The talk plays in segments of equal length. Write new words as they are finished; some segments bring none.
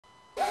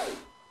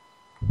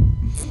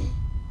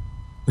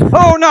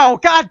Oh no!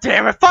 God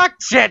damn it! Fuck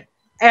shit!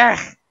 Eh,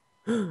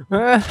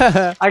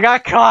 I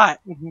got caught.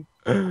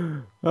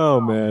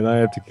 Oh man, I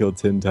have to kill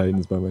 10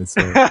 titans by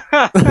myself.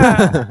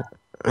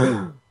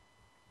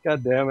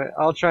 God damn it!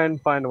 I'll try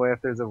and find a way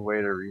if there's a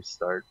way to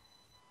restart.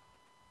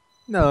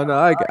 No,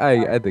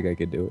 I think I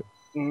could do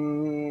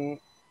it.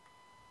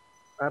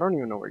 I don't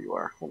even know where you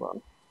are. Hold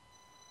on.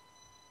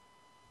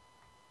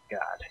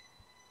 God.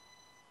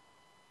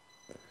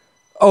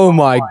 Oh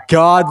my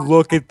god,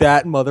 look at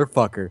that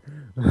motherfucker.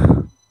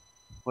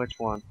 Which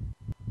one?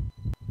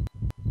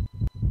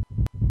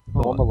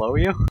 The one below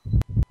you?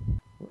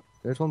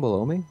 There's one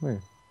below me?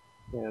 Where?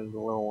 Yeah, there's a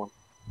little one.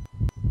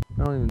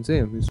 I don't even see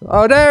him.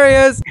 Oh, there he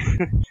is!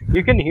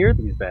 You can hear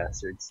these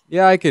bastards.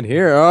 Yeah, I can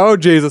hear. Oh,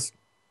 Jesus.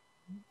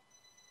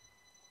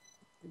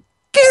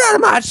 Get out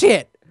of my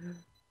shit!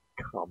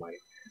 Oh my.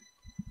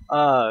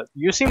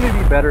 You seem to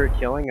be better at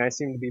killing, I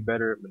seem to be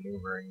better at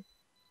maneuvering.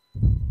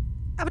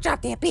 I'ma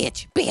drop that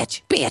bitch,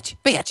 bitch, bitch,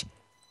 bitch.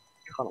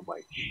 Oh my.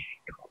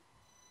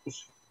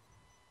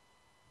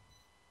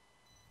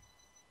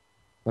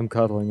 I'm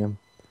cuddling him.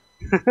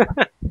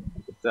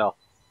 So.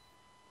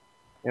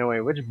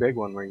 Anyway, which big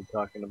one were you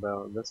talking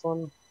about? This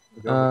one?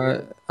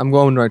 I'm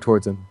going right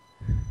towards him.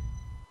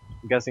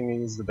 I'm guessing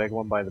he's the big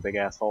one by the big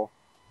asshole.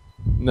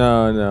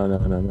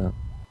 No.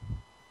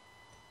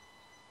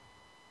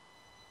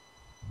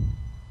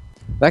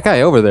 That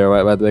guy over there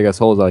by the big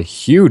asshole is a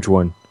huge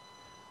one.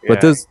 Yeah.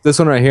 But this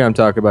one right here I'm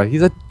talking about,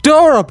 he's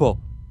adorable!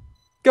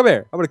 Come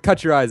here, I'm gonna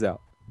cut your eyes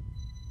out.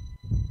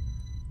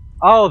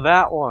 Oh,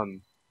 that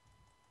one.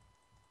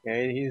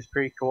 Yeah, he's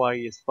pretty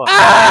kawaii as fuck.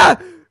 Ah!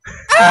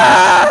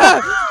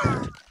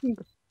 Ah!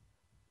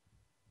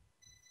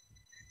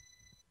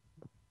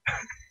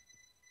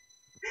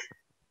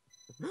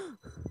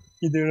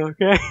 You doing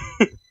okay?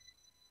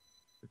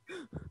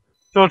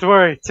 Don't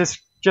worry, it's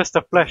just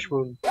a flesh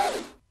wound.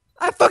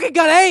 I fucking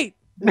got 8!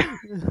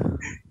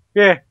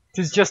 Yeah,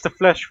 it's just a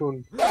flesh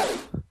wound.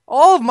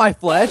 All of my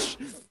flesh?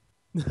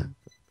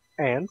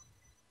 And?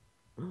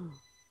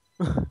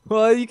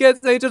 Well, you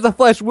can't say it's just a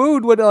flesh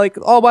wound when, like,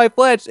 all my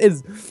flesh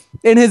is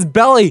in his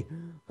belly.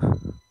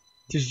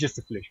 It's just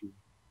a flesh wound.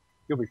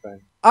 You'll be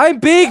fine. I'm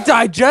being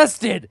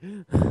digested!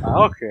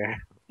 Okay.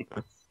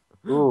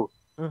 Ooh,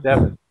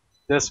 Devin.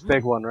 This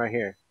big one right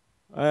here.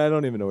 I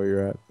don't even know where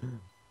you're at.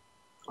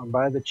 I'm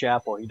by the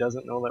chapel. He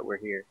doesn't know that we're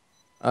here.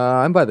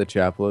 I'm by the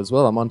chapel as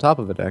well. I'm on top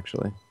of it,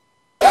 actually.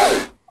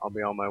 I'll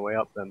be on my way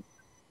up then.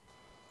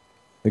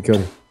 Hey,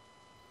 Cody.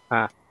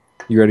 Huh?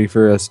 You ready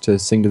for us to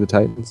sing to the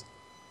Titans?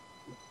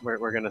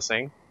 We're gonna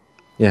sing?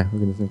 Yeah, we're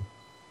gonna sing.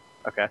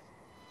 Okay.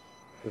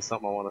 There's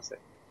something I want to say.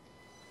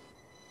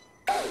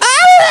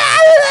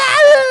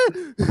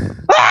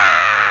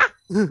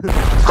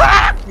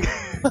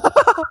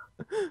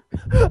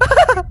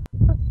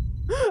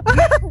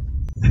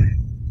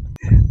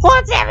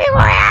 What's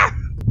everywhere?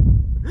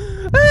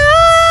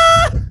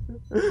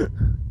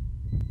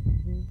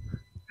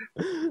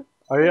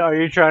 Are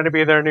you trying to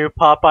be their new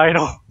pop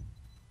idol?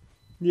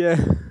 Yeah.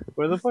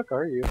 Where the fuck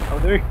are you? Oh,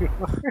 there you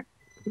are.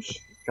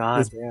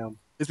 God damn.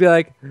 Just be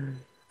like,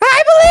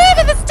 I believe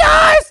in the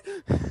stars!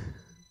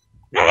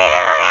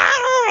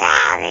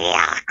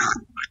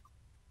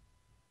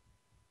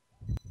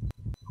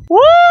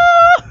 Woo!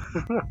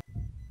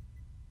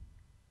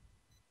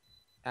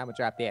 I'ma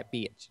drop that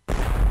bitch.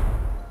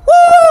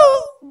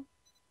 woo!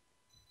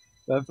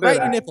 That fit Right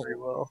in the out nipple. pretty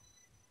well.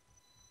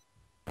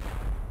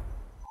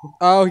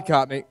 Oh, he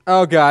caught me.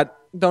 Oh, God.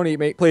 Don't eat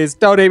me. Please,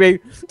 don't eat me.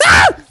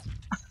 Ah!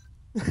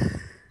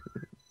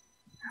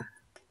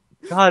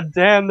 God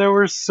damn, there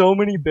were so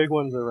many big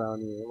ones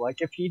around you.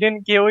 Like, if he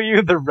didn't kill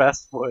you, the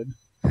rest would.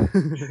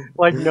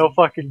 Like, no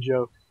fucking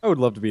joke. I would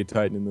love to be a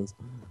Titan in this.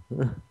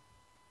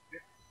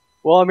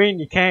 Well, I mean,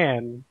 you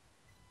can.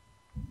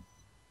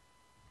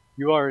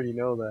 You already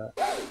know that.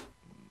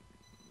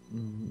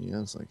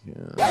 Yes, I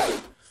can.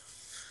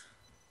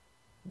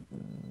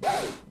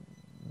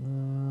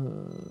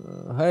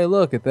 Hey,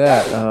 look at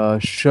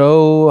that.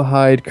 Show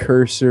hide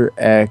cursor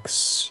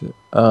X.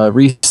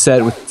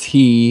 Reset with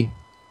T.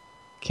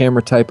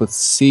 Camera type with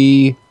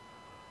C.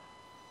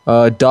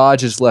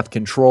 Dodge is left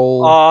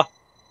control.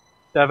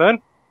 Devin?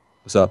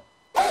 What's up?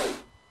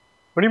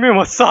 What do you mean,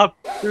 what's up?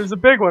 There's a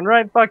big one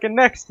right fucking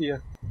next to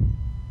you.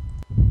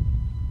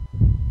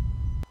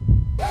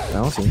 I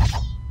don't see.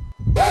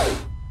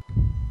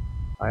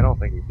 I don't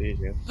think he sees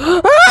you.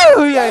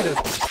 Oh, yeah, it is.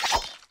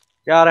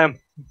 Got him.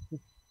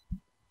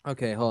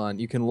 Okay, hold on.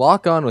 You can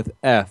lock on with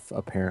F,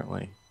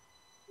 apparently.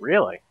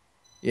 Really?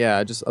 Yeah,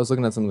 I was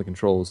looking at some of the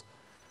controls.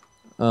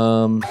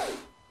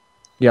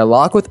 Yeah,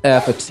 lock with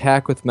F,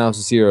 attack with mouse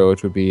 0,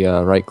 which would be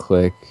right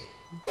click,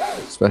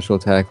 special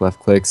attack, left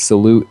click,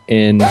 salute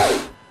in,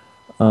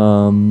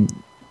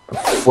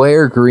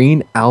 flare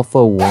green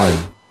alpha 1.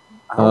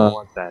 I don't know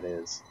what that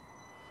is.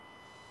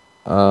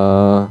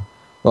 Well,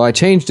 I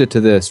changed it to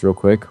this real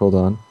quick. Hold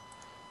on.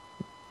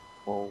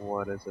 Well,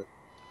 what is it?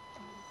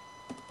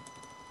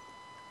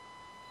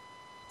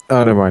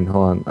 Oh, never mind.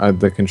 Hold on.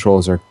 The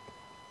controls are.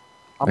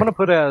 I'm gonna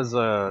put it as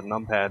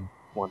numpad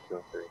 1, 2,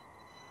 and 3.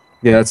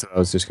 Yeah, that's what I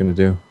was just gonna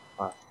do.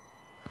 Ah.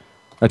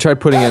 I tried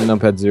putting it in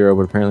numpad 0,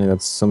 but apparently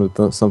that's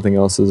something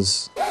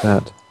else's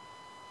that.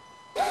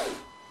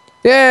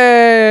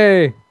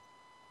 Yay!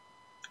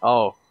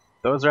 Oh,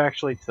 those are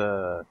actually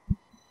to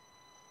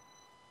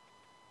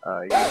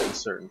use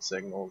certain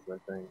signals, I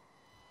think.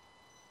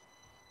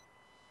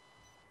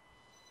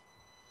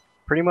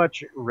 Pretty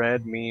much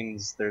red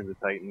means there's a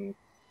Titan,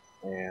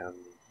 and...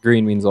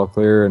 Green means all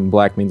clear, and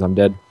black means I'm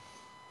dead.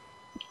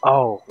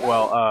 Oh,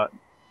 well,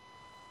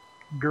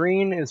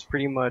 green is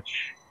pretty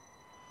much...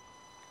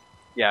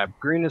 Yeah,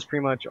 green is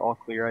pretty much all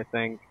clear, I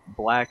think.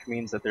 Black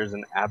means that there's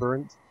an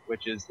aberrant,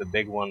 which is the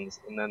big ones,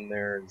 and then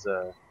there's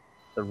the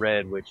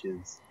red, which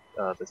is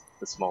the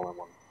smaller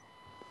one.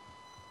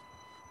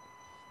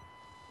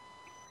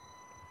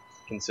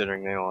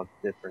 Considering they all have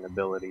different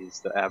abilities,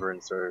 the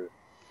aberrants are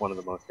one of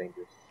the most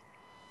dangerous.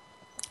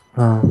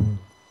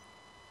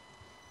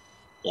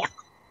 Yeah.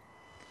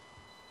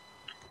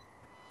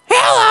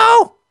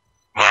 Hello!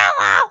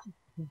 Hello!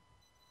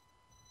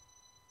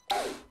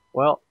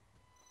 Well,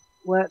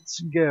 let's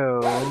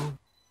go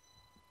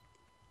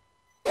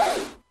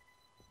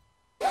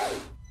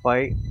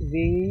fight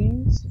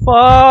these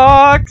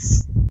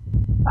fucks!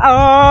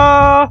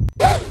 Ah!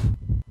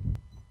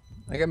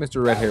 I got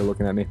Mr. Red Hair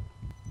looking at me.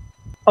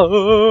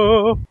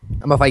 Oh! I'm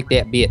gonna fight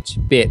that bitch,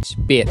 bitch,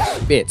 bitch,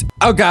 bitch.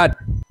 Oh god!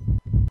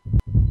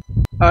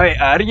 Alright,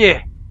 out of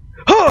here!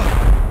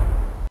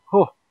 Huh!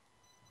 Oh.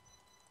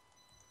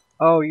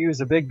 Oh, you was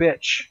a big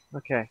bitch.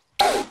 Okay.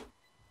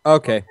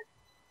 Okay.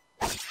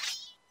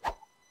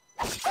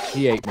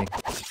 He ate me.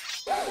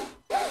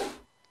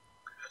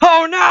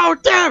 Oh no!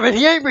 Damn it!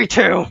 He ate me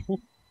too!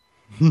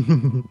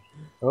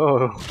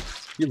 Oh,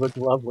 you look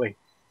lovely.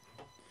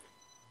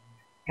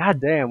 God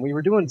damn, we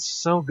were doing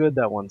so good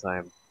that one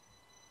time.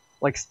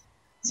 Like,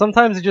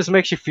 sometimes it just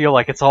makes you feel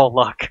like it's all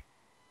luck.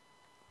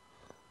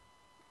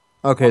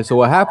 Okay, so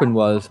what happened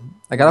was,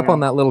 I got up on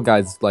that little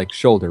guy's like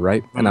shoulder,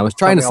 right? And I was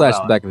trying to Tell me all slash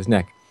the about back of his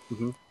neck.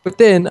 Mhm. But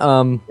then,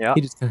 Yeah.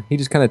 he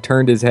just kind of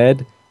turned his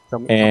head,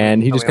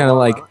 and he tell just me kind of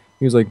all like, about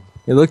he was like,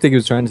 it looked like he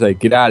was trying to say,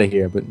 get out of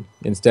here, but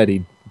instead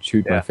he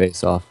chewed my Yeah.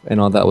 face off, and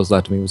all that was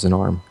left of me was an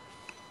arm.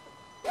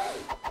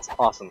 It's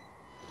awesome.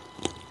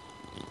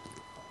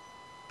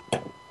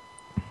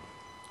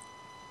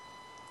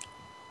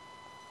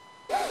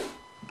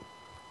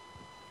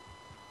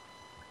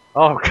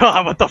 Oh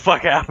god, what the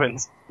fuck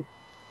happens?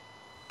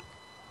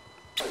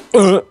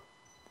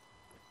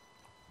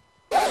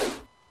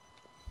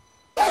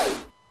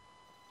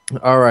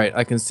 Alright,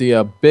 I can see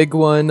a big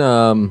one,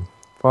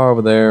 far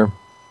over there.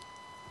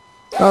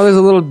 Oh, there's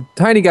a little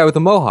tiny guy with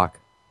a mohawk.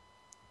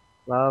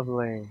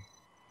 Lovely.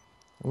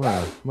 I'm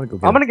gonna go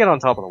get I'm him. gonna get on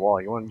top of the wall.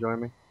 You wanna join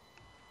me?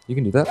 You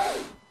can do that.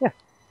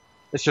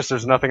 It's just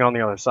there's nothing on the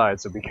other side,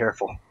 so be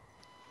careful.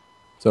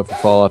 So if you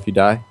fall off, you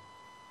die.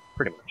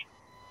 Pretty much.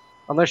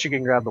 Unless you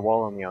can grab the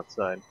wall on the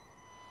outside.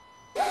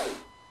 I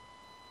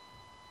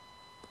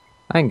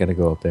ain't gonna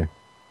go up there.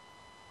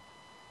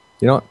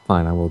 You know what?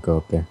 Fine, I will go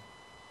up there.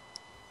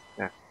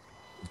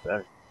 It's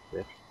better,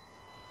 bitch.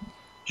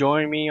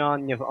 Join me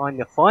on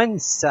the fun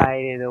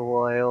side of the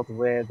world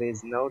where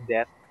there's no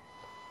death.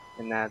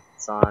 And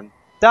that's on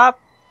top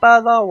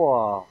of the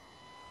wall.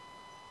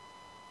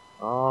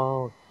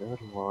 Oh, good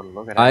lord,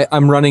 look at that.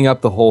 I'm running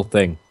up the whole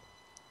thing.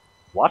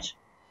 What?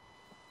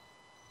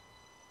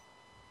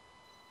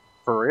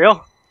 For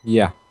real?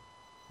 Yeah.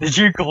 Did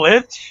you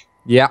glitch?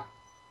 Yeah.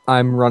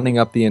 I'm running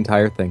up the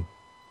entire thing.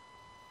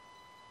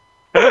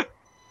 Do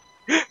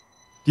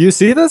you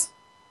see this?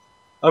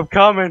 I'm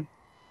coming.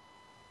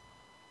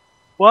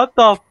 What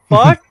the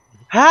fuck?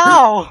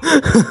 How?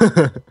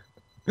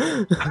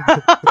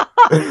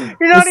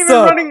 You're not even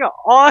running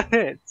on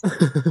it.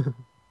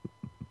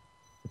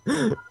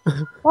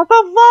 What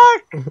the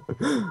fuck?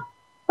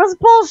 That's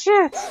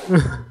bullshit.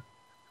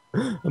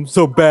 I'm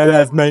so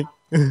badass, mate.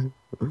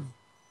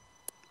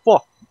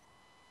 Fuck.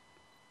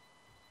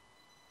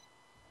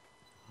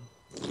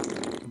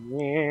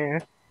 Yeah.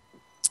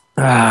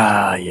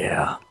 Ah,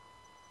 yeah.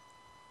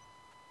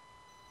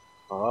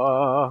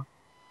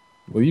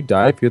 Will you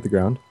die if you hit the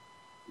ground?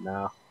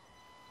 No.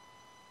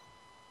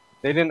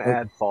 They didn't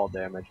add fall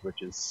damage,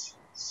 which is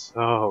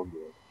so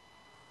good.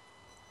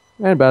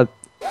 And bad.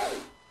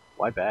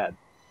 Why bad?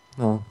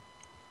 Oh.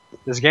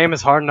 This game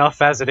is hard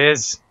enough as it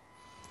is.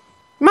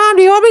 Mom,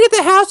 do you want me to get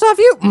the house off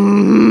you?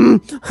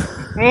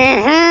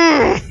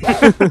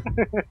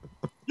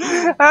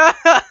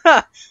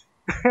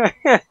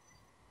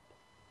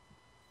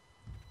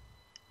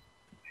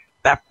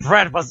 That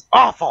bread was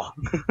awful.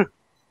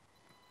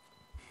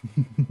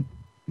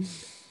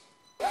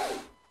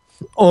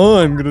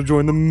 I'm gonna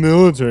join the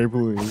military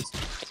police.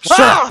 Shut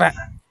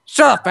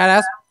up, fat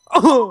ass.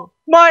 Oh.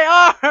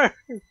 My arm!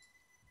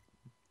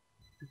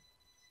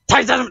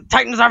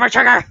 Tightens on my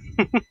trigger!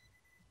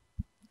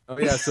 Oh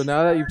yeah, so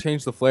now that you've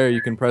changed the flare,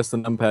 you can press the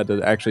numpad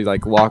to actually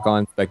like lock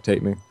on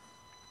spectate me.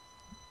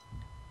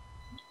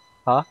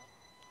 Huh?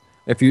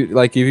 If you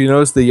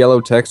notice the yellow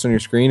text on your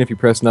screen, if you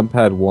press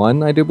numpad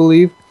 1, I do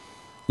believe,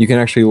 you can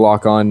actually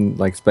lock on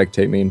like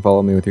spectate me and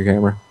follow me with your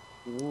camera.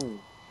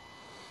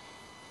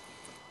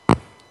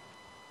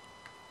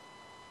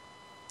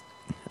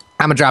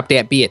 I'ma drop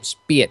that bitch,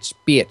 bitch,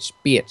 bitch,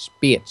 bitch,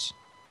 bitch.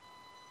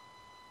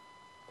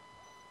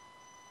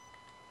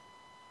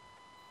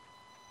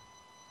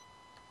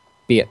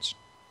 Bitch.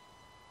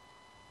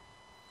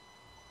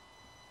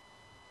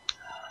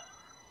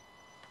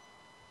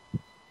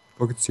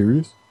 Fucking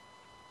serious?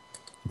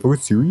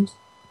 Fucking serious?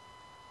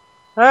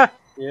 Ah,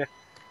 yeah.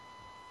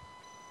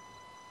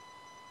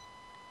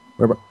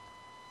 Where about?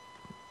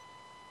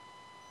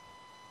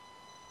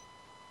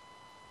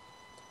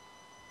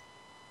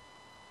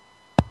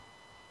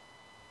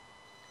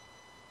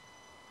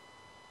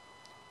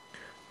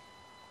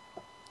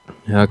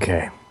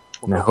 Okay.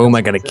 Now who am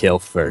I gonna kill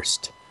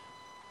first?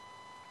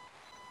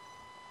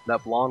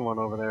 That blonde one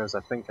over there is,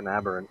 I think, an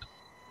aberrant.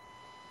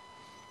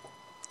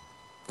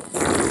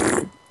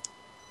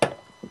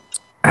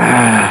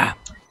 Ah,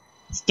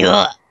 Let's do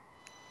it.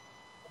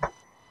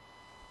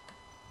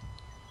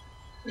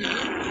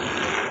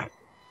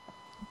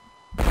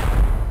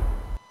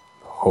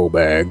 whole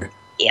bag.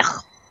 Yeah.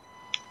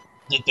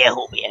 Get that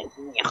whole bag.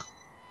 Yeah.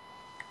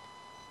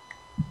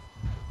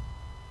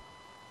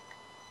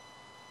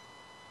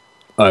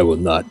 I will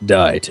not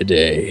die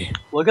today.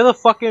 Look at the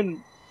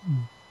fucking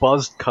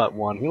buzzed cut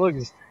one. He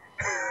looks...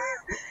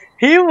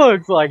 he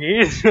looks like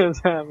he's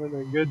just having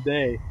a good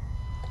day.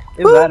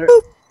 Is that her?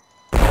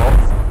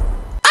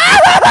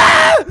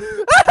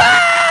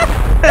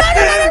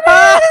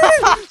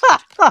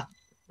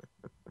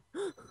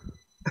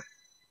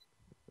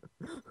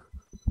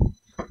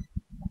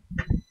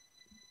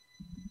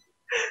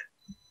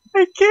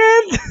 I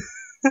can't!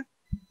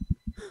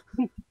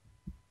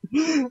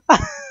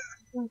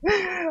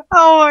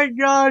 Oh my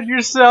god,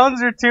 your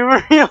sounds are too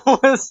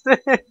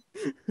realistic.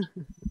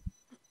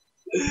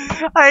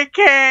 I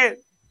can't.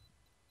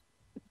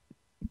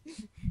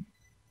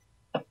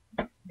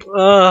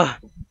 Ugh.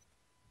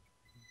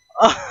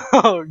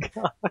 Oh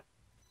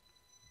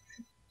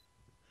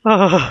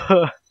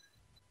god.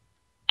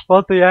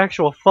 What the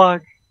actual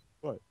fuck?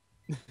 What?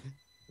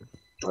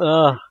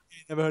 Ugh.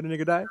 Never heard a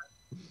nigga die?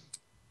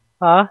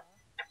 Huh?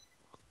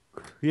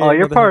 You Oh, ain't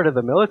you're never part heard, of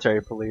the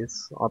military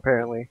police,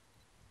 apparently.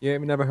 you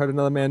ain't never heard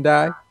another man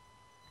die?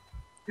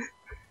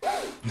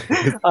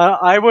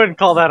 I wouldn't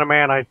call that a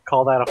man, I'd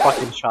call that a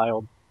fucking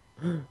child.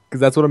 Because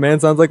that's what a man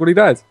sounds like when he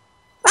dies.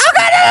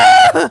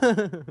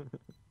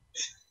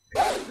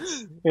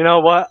 You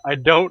know what? I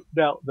don't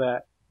doubt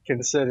that,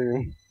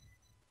 considering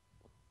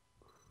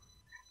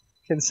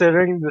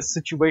the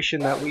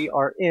situation that we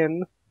are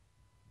in.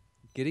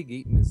 Getting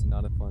eaten is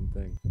not a fun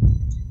thing.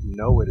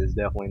 No, it is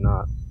definitely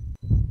not.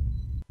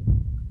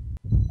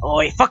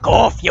 Oi, fuck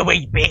off, you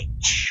wee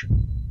bitch.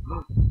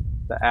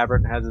 The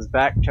aberrant has his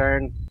back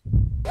turned.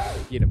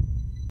 Get him.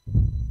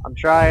 I'm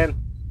trying.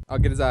 I'll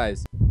get his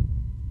eyes.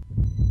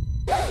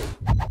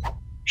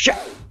 Shit!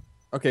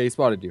 Okay, he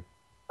spotted you.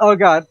 Oh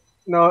god.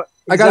 No.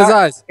 I got his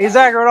eyes. He's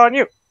aggroed on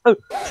you. I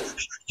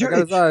got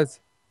his eyes.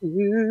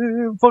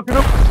 Fuck it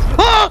up.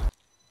 Ah!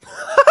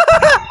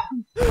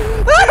 Where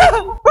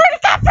did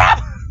it come from?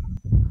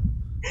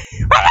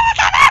 Where did it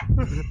come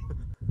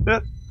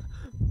from?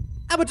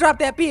 I'ma drop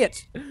that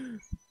bitch.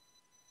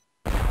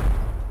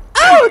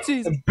 Oh,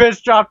 jeez. The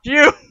bitch dropped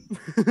you.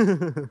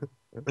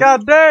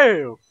 God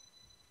damn.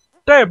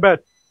 Damn,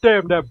 that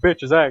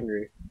bitch is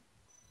angry.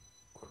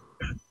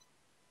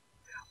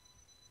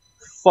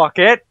 Fuck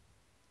it.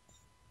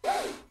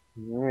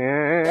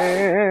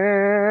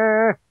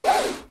 Yeah.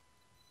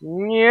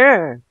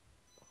 Yeah.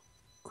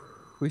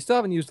 We still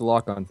haven't used the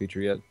lock-on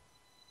feature yet.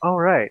 All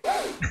right.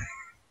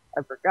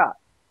 I forgot.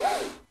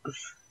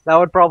 That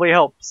would probably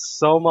help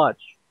so much.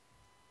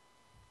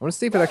 I want to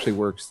see if it actually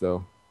works,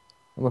 though.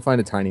 I'm gonna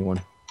find a tiny one.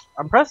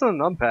 I'm pressing the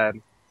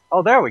numpad.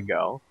 Oh, there we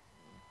go.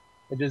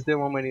 It just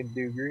didn't want me to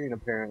do green,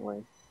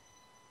 apparently.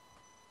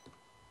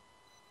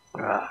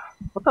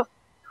 What the?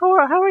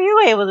 How are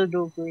you able to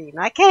do green?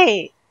 I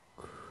can't.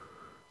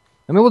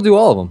 I mean, we'll do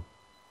all of them.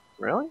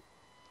 Really?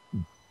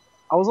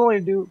 I was only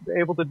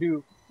able to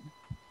do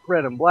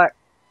red and black.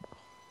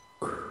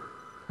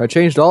 I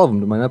changed all of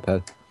them to my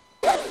notepad.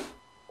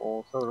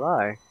 Well, so did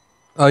I.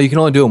 Oh, you can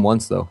only do them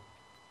once, though.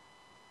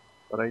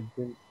 But I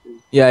didn't do...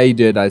 Yeah, you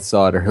did. I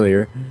saw it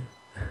earlier.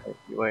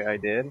 Wait, I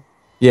did?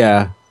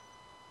 Yeah,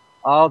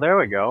 Oh, there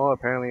we go.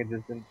 Apparently it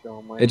just didn't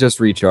show my... it just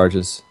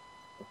recharges.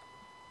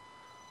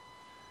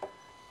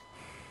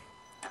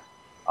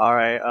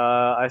 Alright,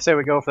 I say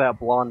we go for that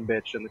blonde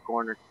bitch in the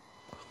corner.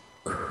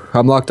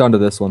 I'm locked onto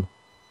this one.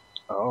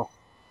 Oh.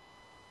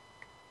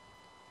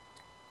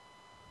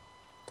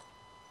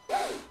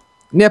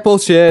 Nipple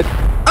shit.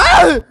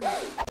 Ah!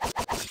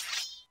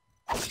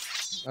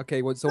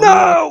 Okay, what? So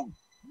No!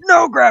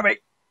 No grabbing!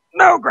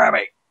 No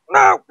grabbing!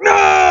 No!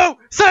 No!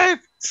 Save!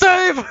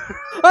 Save!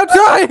 I'm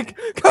trying.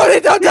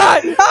 Cody, don't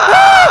die!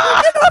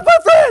 Ah! Get off my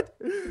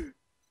friend!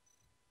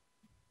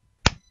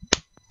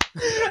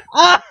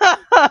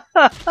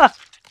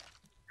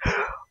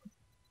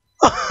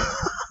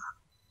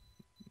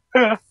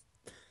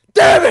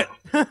 Damn it!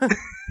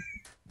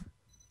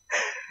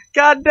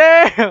 God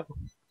damn!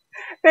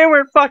 They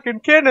weren't fucking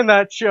kidding in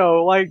that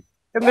show. Like,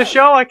 in the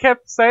show I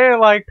kept saying,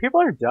 like,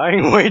 people are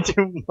dying way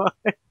too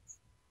much.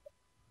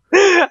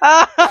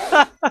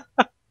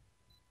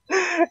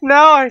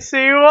 Now I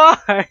see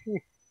why.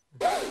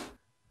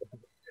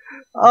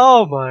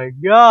 Oh my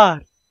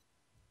god.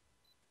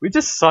 We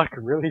just suck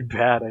really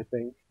bad, I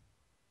think.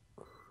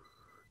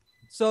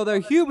 So they're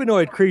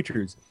humanoid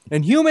creatures,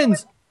 and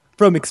humans,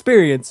 from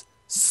experience,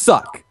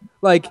 suck.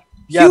 Like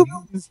Yeah,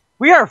 humans.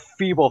 we are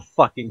feeble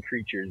fucking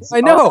creatures.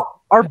 I know.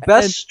 Our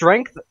best And-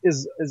 strength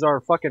is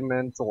our fucking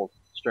mental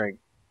strength.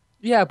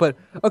 Yeah, but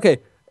okay.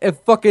 If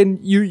fucking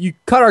you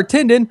cut our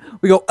tendon,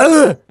 we go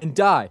ugh and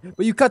die.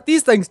 But you cut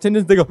these things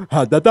tendons, they go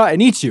ha da da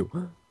and eat you.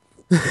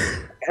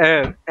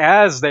 And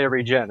as they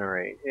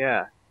regenerate,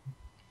 yeah.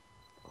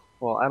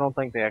 Well, I don't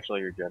think they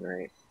actually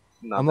regenerate.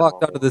 I'm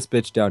locked onto this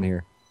bitch down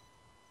here.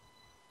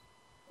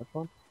 Which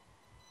one?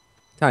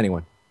 Tiny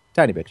one,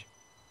 tiny bitch.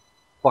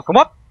 Fuck them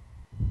up!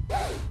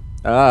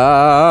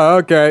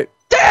 Okay.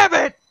 Damn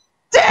it!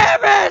 Damn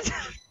it!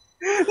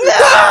 No!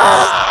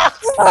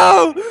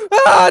 Oh,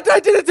 I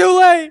did it too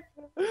late.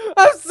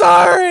 I'm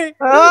sorry.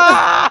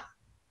 Ah!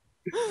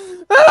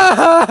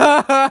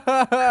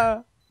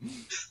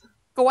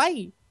 Go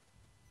away.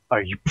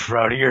 Are you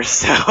proud of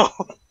yourself?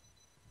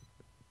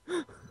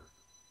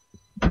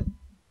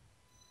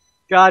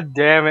 God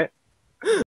damn it.